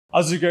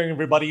How's it going,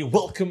 everybody?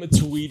 Welcome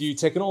to We Do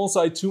Tech, and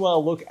also to our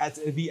look at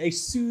the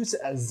Asus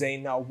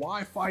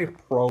ZenWiFi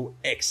Pro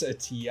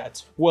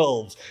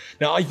XT12.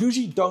 Now, I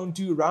usually don't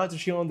do routers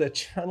here on the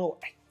channel.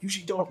 I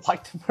usually don't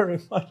like them very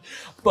much,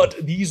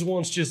 but these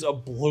ones just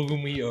blew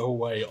me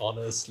away,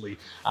 honestly.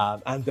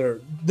 And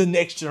they're the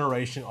next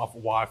generation of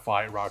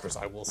Wi-Fi routers,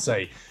 I will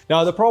say.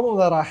 Now, the problem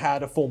that I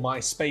had for my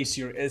space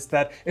here is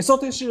that it's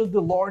not necessarily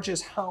the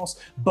largest house,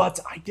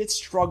 but I did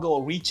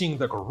struggle reaching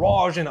the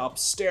garage and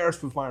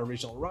upstairs with my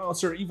original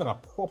router, even a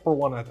proper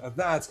one at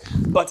that,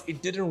 but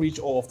it didn't reach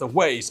all of the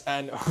ways.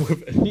 And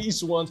with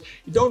these ones,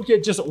 you don't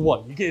get just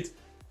one, you get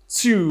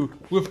two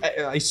with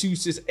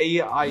Asus's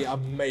AI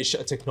mesh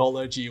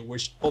technology,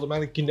 which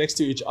automatically connects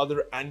to each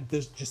other, and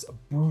this just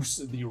boosts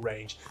the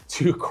range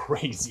to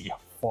crazy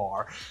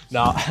far.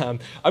 Now,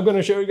 I'm going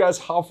to show you guys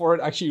how far it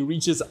actually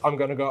reaches. I'm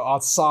going to go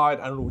outside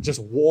and we'll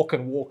just walk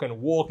and walk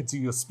and walk and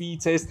do a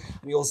speed test,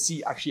 and you'll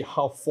see actually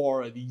how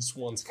far these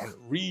ones can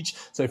reach.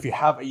 So if you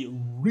have a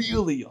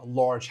really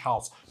large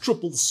house,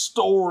 triple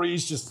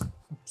stories, just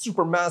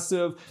super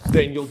massive,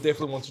 then you'll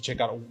definitely want to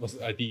check out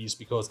these,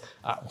 because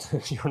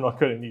you're not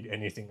going to need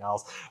anything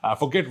else.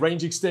 Forget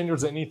range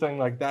extenders, anything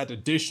like that,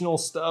 additional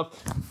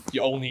stuff,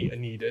 you only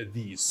need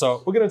these.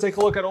 So we're going to take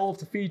a look at all of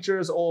the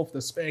features, all of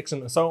the specs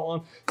and so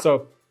on.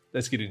 So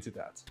let's get into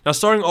that. Now,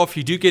 starting off,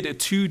 you do get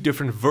two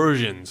different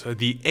versions,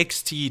 the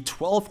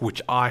XT12,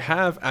 which I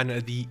have, and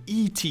the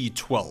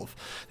ET12.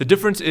 The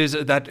difference is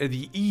that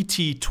the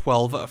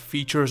ET12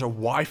 features a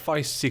Wi-Fi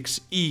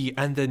 6E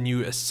and the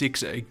new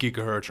 6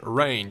 GHz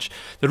range.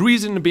 The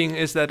reason being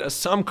is that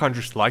some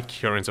countries, like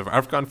here in South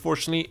Africa,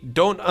 unfortunately,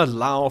 don't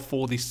allow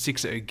for the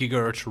 6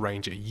 GHz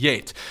range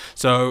yet.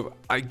 So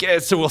I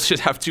guess we'll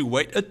just have to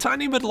wait a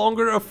tiny bit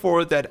longer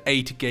for that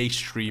 8K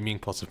streaming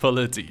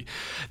possibility.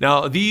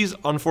 Now, these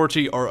unfortunately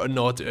are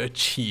not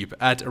cheap,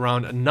 at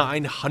around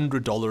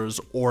 $900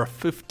 or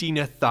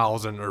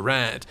 15,000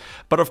 rand.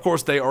 But of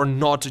course, they are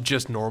not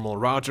just normal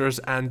routers,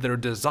 and they're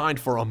designed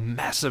for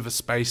massive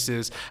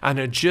spaces and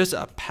are just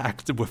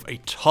packed with a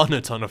ton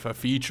of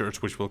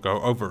features, which we'll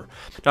go over.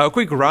 Now, a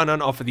quick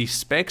rundown of the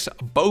specs.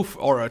 Both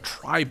are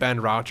tri-band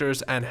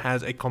routers and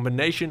has a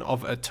combination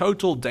of a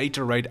total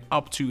data rate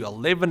up to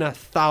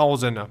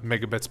 11,000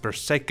 megabits per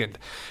second.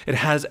 It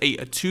has a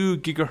 2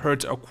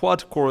 GHz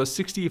quad-core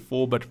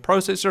 64-bit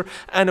processor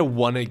and a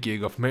 1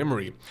 gig of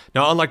memory.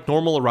 Now, unlike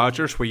normal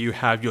routers where you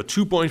have your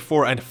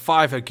 2.4 and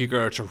 5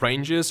 GHz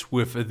ranges,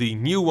 with the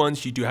new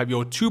ones you do have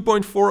your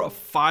 2.4,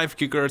 5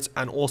 GHz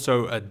and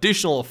also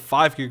additional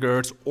 5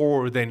 GHz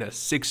or then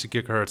 6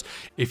 GHz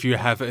if you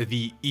have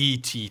the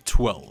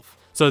ET12.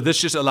 So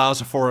this just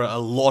allows for a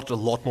lot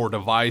more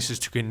devices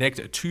to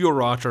connect to your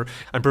router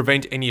and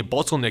prevent any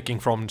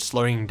bottlenecking from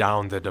slowing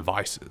down the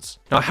devices.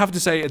 Now, I have to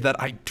say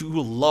that I do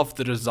love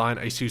the design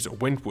Asus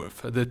went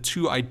with. The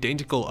two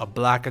identical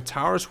black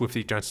towers with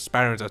the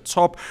transparent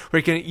top, where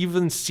you can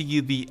even see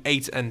the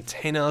 8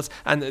 antennas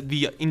and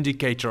the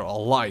indicator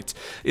light.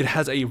 It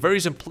has a very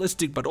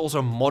simplistic but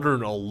also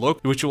modern look,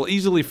 which will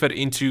easily fit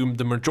into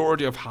the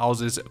majority of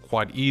houses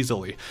quite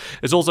easily.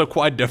 It's also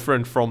quite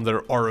different from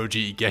their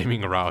ROG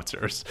gaming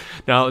routers.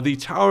 Now, the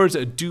towers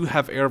do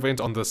have air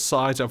vents on the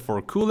sides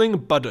for cooling,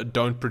 but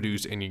don't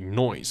produce any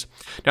noise.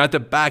 Now, at the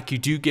back, you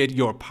do get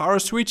your power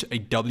switch, a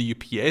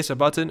WPS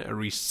button, a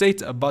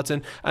reset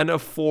button, and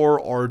 4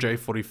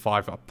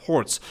 RJ45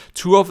 ports.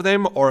 2 of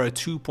them are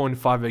 2.5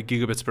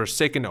 gigabits per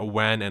second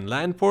WAN and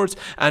LAN ports,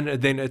 and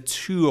then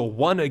 2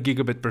 1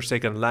 gigabit per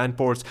second LAN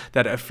ports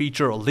that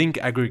feature link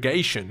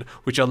aggregation,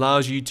 which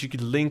allows you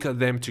to link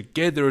them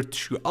together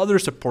to other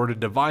supported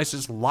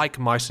devices like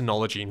my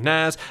Synology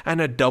NAS,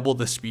 and double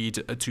the speed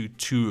to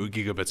 2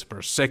 gigabits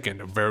per second.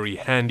 Very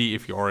handy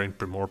if you are in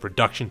more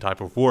production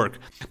type of work.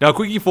 Now,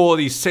 quickly, for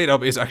the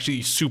setup is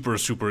actually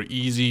super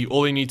easy.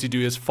 All you need to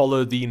do is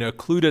follow the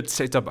included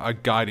setup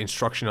guide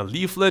instructional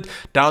leaflet,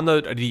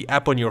 download the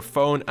app on your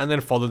phone, and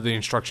then follow the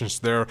instructions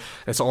there.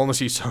 It's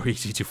honestly so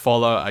easy to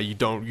follow.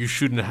 You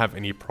shouldn't have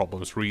any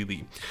problems,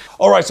 really.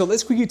 Alright, so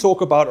let's quickly talk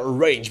about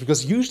range,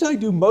 because usually I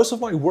do most of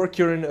my work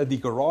here in the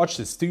garage,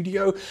 the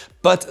studio,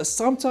 but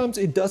sometimes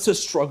it does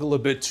struggle a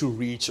bit to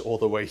reach all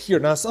the way here.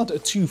 Now, it's not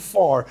too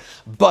far,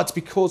 but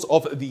because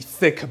of the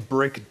thick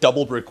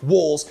double brick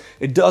walls,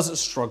 it does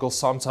struggle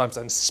sometimes,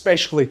 and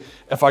especially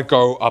if I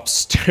go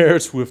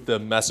upstairs with the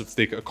massive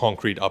thick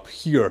concrete up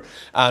here.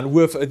 And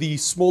with the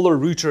smaller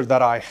router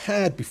that I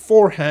had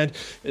beforehand,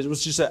 it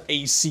was just an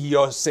AC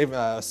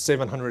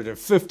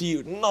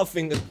 750,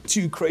 nothing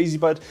too crazy,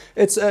 but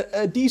it's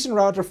a decent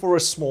router for a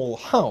small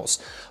house.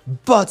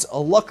 But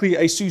luckily,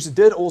 Asus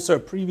did also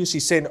previously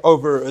send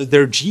over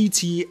their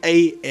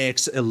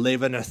GT-AX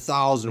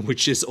 11000,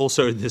 which is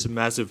also this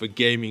massive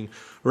gaming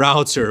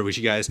router, which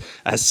you guys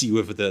see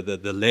with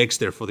the legs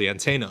there for the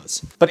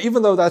antennas. But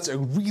even though that's a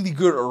really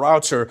good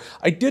router,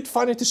 I did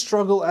find it to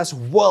struggle as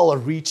well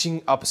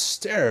reaching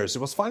upstairs. It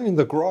was fine in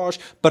the garage,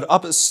 but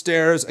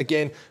upstairs,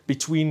 again,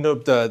 between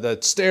the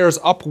stairs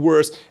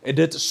upwards, it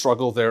did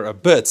struggle there a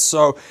bit.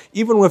 So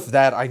even with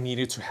that, I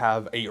needed to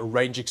have a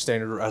range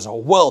extender as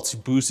well to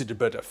boost it a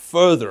bit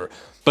further.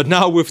 But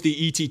now with the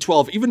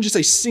ET12, even just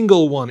a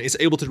single one is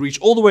able to reach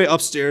all the way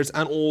upstairs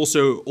and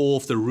also all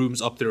of the rooms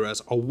up there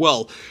as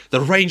well. The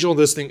range on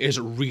this thing is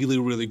really,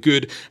 really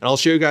good, and I'll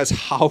show you guys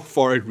how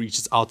far it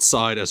reaches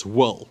outside as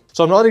well.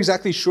 So I'm not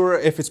exactly sure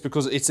if it's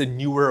because it's a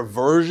newer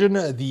version.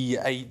 The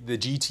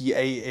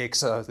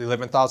GT-AX, the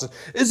 11,000,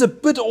 is a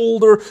bit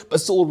older,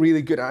 but still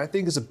really good. And I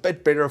think it's a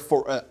bit better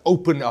for an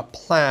open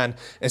plan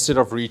instead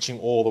of reaching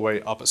all the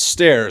way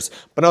upstairs.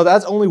 But now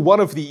that's only one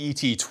of the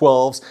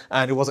ET12s,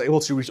 and it was able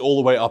to reach all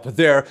the way up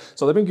there.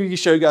 So let me quickly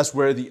show you guys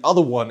where the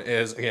other one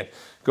is, again,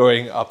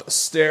 going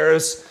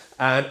upstairs.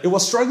 And it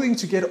was struggling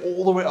to get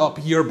all the way up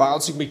here,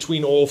 bouncing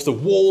between all of the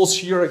walls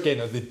here. Again,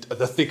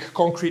 the thick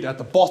concrete at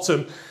the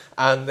bottom.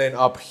 And then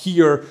up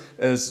here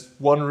is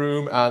one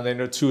room and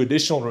then 2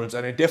 additional rooms,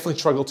 and it definitely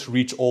struggled to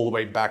reach all the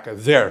way back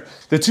there.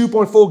 The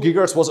 2.4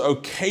 gigahertz was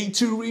okay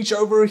to reach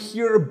over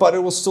here, but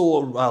it was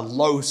still a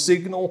low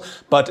signal.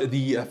 But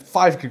the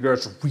 5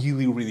 gigahertz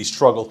really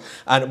struggled,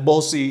 and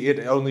mostly it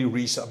only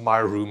reached my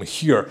room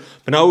here.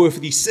 But now with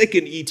the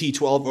second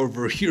ET12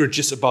 over here,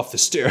 just above the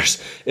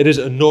stairs, it is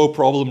no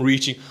problem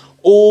reaching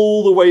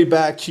all the way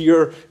back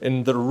here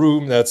in the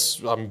room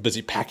that's I'm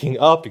busy packing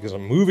up because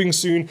I'm moving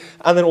soon,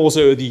 and then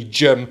also the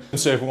gym.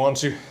 So if you want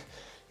to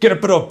get a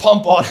bit of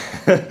pump on,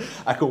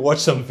 I could watch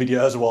some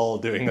videos while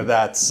doing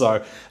that.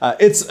 So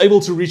it's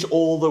able to reach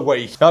all the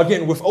way. Now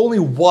again, with only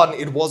one,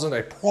 it wasn't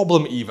a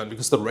problem even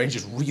because the range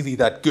is really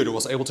that good. It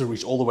was able to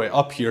reach all the way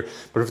up here,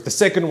 but with the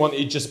second one,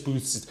 it just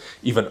boosts it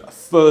even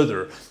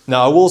further.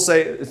 Now I will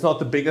say it's not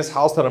the biggest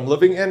house that I'm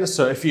living in.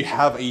 So if you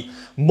have a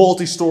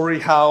multi-story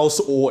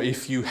house or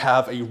if you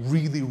have a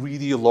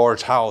really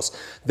large house,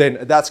 then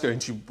that's going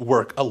to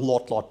work a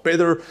lot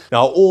better.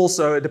 Now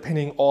also,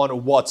 depending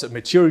on what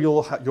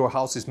material your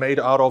house is made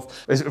out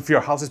of, if your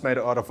house is made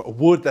out of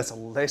wood, that's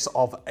less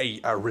of a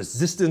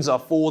resistance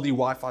for the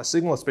Wi-Fi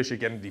signal, especially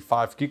again the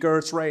 5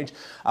 gigahertz range.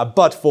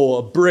 But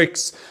for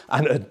bricks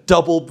and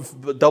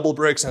double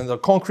bricks and the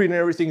concrete and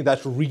everything,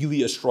 that's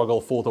really a struggle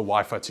for the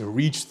Wi-Fi to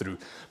reach through.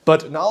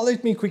 But now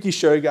let me quickly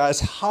show you guys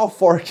how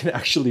far it can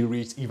actually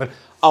reach even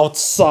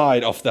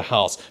outside of the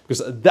house,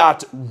 because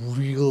that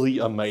really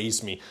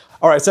amazed me.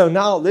 All right, so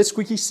now let's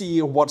quickly see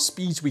what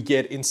speeds we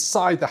get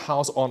inside the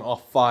house on our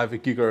 5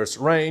 gigahertz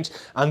range,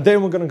 and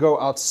then we're gonna go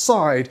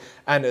outside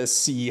and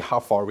see how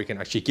far we can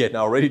actually get.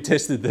 Now, I already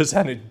tested this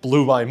and it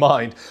blew my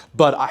mind,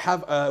 but I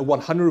have a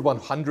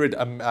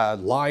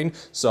 100-100 line,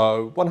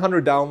 so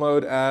 100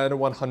 download and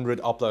 100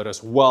 upload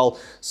as well.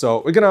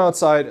 So we're gonna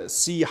outside,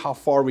 see how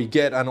far we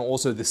get, and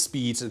also the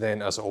speeds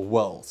then as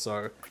well.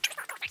 So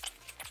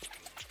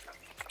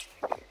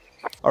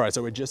all right,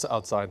 so we're just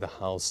outside the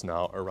house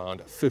now,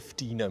 around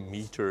 15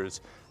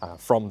 meters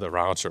from the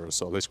router.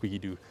 So let's quickly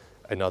do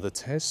another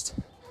test.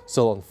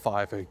 Still on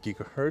 5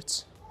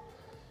 gigahertz.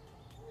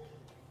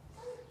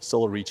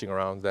 Still reaching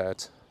around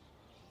that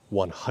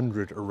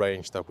 100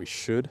 range that we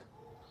should.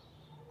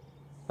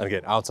 And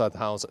again, outside the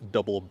house,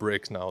 double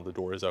bricks. Now the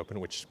door is open,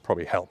 which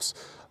probably helps.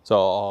 So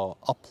our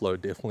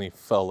upload definitely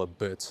fell a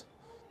bit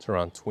to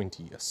around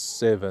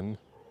 27,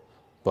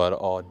 but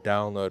our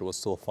download was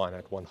still fine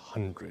at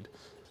 100.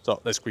 So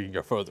let's quickly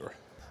go further.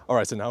 All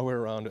right, so now we're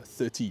around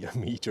 30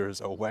 meters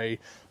away.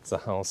 It's the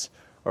house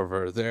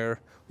over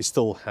there. We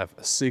still have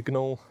a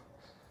signal.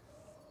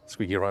 Let's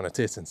quickly run a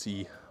test and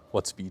see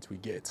what speeds we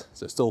get.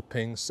 So still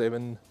ping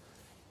 7.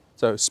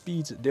 So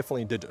speeds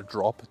definitely did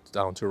drop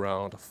down to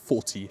around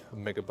 40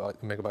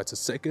 megabytes a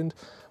second,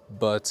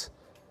 but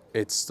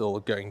it's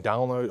still going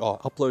download. Our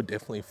upload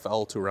definitely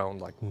fell to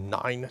around like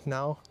 9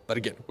 now. But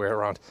again, we're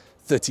around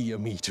 30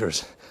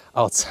 meters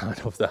outside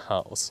of the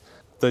house.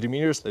 30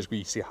 meters, let's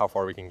see how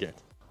far we can get.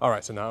 All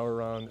right, so now we're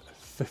around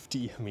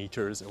 50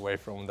 meters away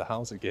from the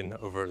house, again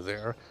over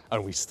there,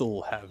 and we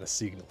still have a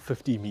signal,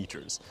 50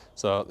 meters.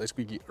 So let's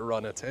quickly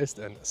run a test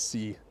and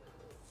see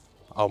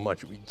how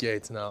much we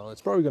get now.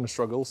 It's probably gonna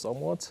struggle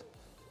somewhat.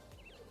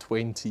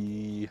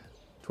 20,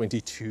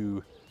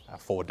 22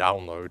 for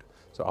download.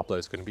 So upload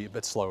is going to be a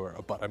bit slower,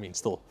 but I mean,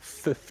 still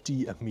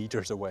 50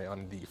 meters away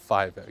on the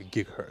 5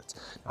 gigahertz.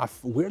 Now,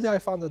 weirdly, I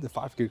found that the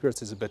 5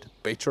 gigahertz is a bit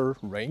better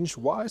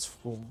range-wise,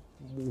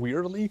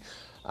 weirdly,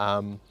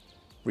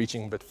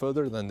 reaching a bit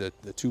further than the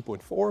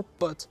 2.4,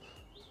 but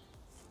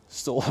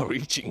still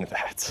reaching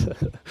that.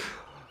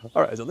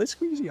 All right, so let's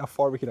see how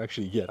far we can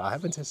actually get. I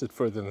haven't tested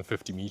further than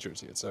 50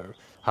 meters yet, so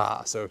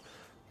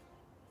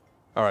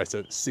all right,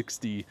 so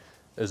 60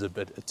 is a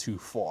bit too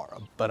far,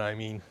 but I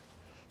mean,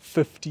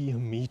 50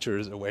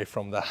 meters away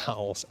from the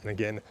house, and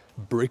again,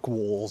 brick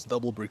walls,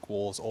 double brick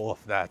walls, all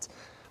of that,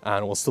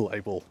 and we're still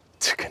able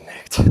to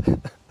connect.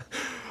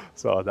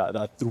 So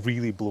that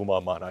really blew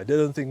my mind. I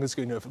didn't think it's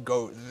going to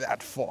go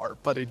that far,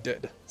 but it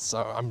did. So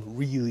I'm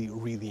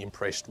really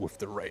impressed with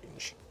the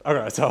range.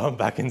 Okay, so I'm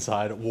back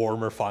inside,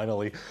 warmer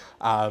finally.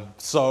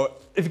 So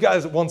if you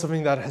guys want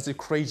something that has a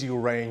crazy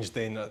range,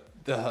 then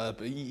the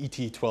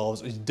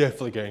ET12 is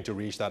definitely going to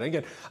reach that. And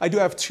again, I do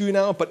have two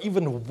now, but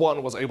even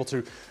one was able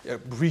to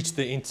reach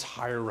the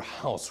entire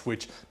house,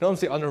 which none of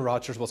the other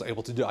routers was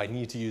able to do. I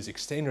need to use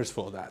extenders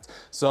for that.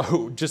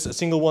 So just a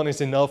single one is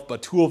enough,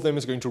 but two of them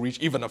is going to reach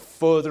even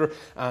further.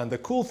 And the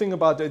cool thing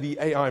about the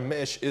AI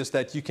mesh is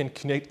that you can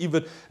connect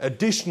even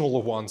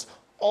additional ones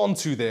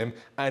onto them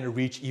and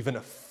reach even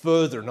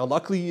further. Now,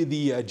 luckily,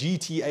 the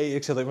GTA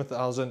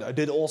X11000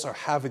 did also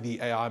have the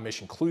AI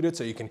mesh included,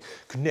 so you can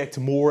connect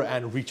more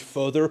and reach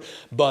further.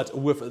 But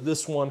with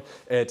this one,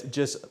 it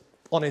just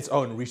on its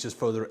own reaches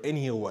further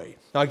anyway.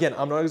 Now again,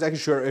 I'm not exactly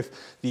sure if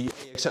the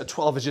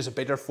XT12 is just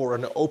better for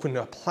an open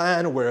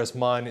plan, whereas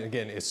mine,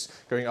 again, is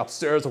going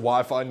upstairs. The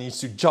Wi-Fi needs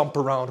to jump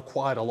around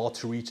quite a lot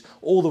to reach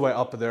all the way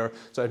up there.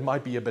 So it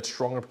might be a bit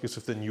stronger because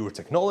of the newer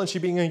technology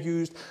being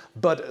used,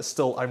 but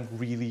still, I'm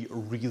really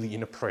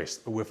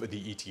impressed with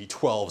the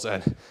ET12s.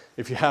 And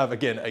if you have,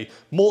 again, a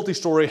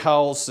multi-story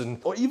house,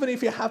 or even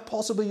if you have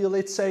possibly,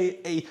 let's say,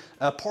 a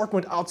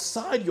apartment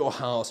outside your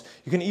house,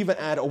 you can even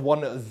add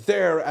one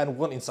there and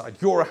one inside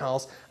your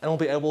house, and we'll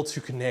be able to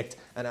connect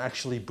and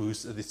actually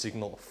boost the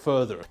signal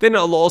further. Then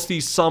lastly,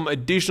 some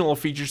additional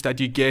features that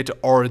you get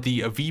are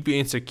the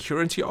VPN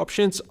security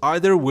options,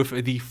 either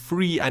with the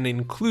free and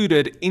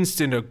included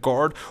Instant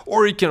Guard,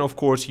 or you can of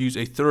course use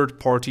a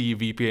third-party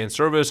VPN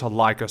service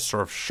like a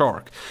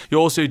Surfshark. You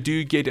also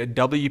do get a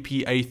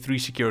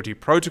WPA3 security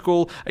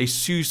protocol,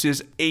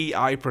 Asus's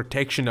AI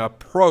Protection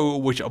Pro,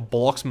 which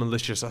blocks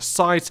malicious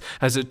sites,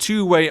 has a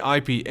two-way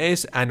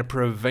IPS and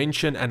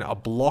prevention and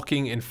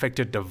blocking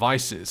infected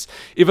devices.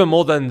 Even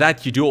more than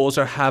that, you do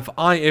also have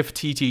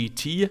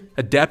IFTTT,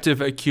 Adaptive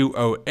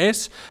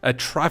QoS, a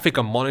traffic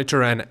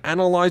monitor and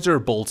analyzer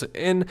built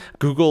in,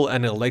 Google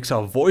and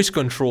Alexa voice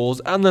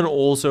controls, and then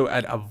also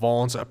add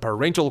advanced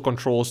parental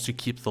controls to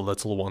keep the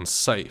little ones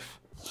safe.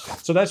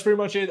 So that's pretty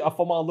much it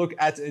for my look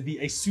at the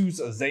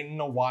Asus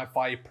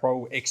ZenWiFi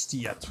Pro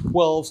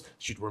XT12s.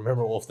 Should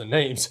remember all of the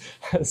names.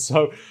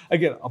 So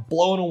again, I'm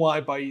blown away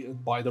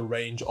by the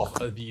range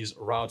of these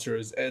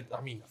routers.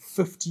 I mean,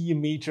 50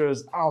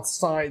 meters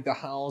outside the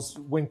house,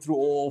 went through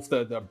all of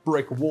the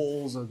brick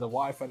walls and the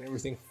Wi-Fi and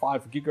everything,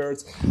 5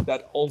 gigahertz.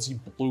 That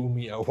honestly blew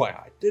me away.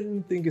 I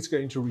didn't think it's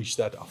going to reach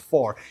that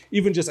far.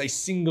 Even just a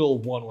single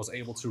one was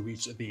able to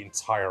reach the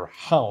entire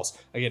house.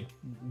 Again,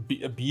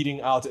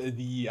 beating out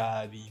the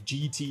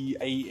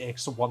GTA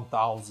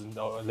X1000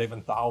 or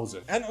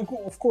 11,000. And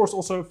of course,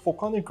 also for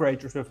content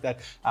creators with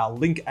that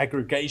link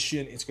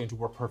aggregation, it's going to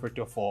work perfect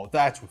for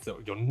that with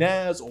your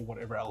NAS or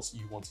whatever else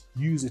you want to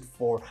use it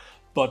for.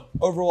 But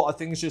overall, I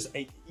think it's just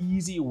an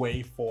easy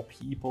way for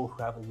people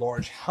who have a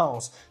large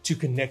house to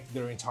connect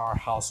their entire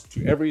house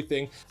to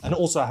everything, and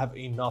also have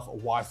enough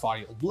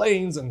Wi-Fi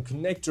lanes and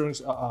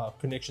connections are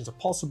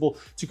possible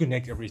to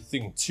connect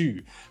everything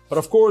to. But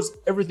of course,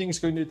 everything is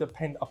going to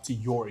depend up to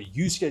your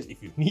use case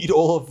if you need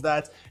all of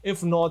that.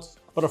 If not,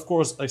 but of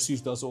course,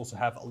 Asus does also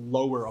have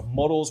lower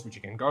models which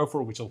you can go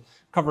for, which will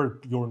cover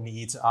your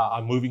needs.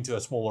 I'm moving to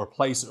a smaller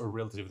place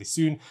relatively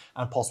soon,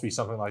 and possibly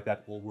something like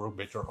that will work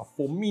better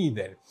for me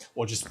then,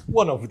 or just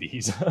one of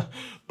these.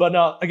 But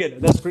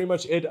again, that's pretty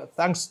much it.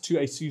 Thanks to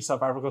Asus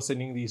South Africa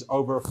sending these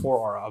over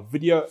for our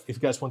video. If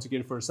you guys want to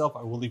get it for yourself,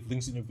 I will leave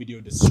links in the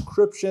video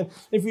description.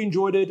 If you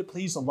enjoyed it,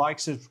 please like,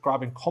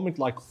 subscribe, and comment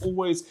like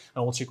always, and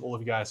I'll check all of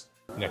you guys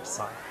next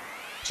time.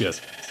 Cheers.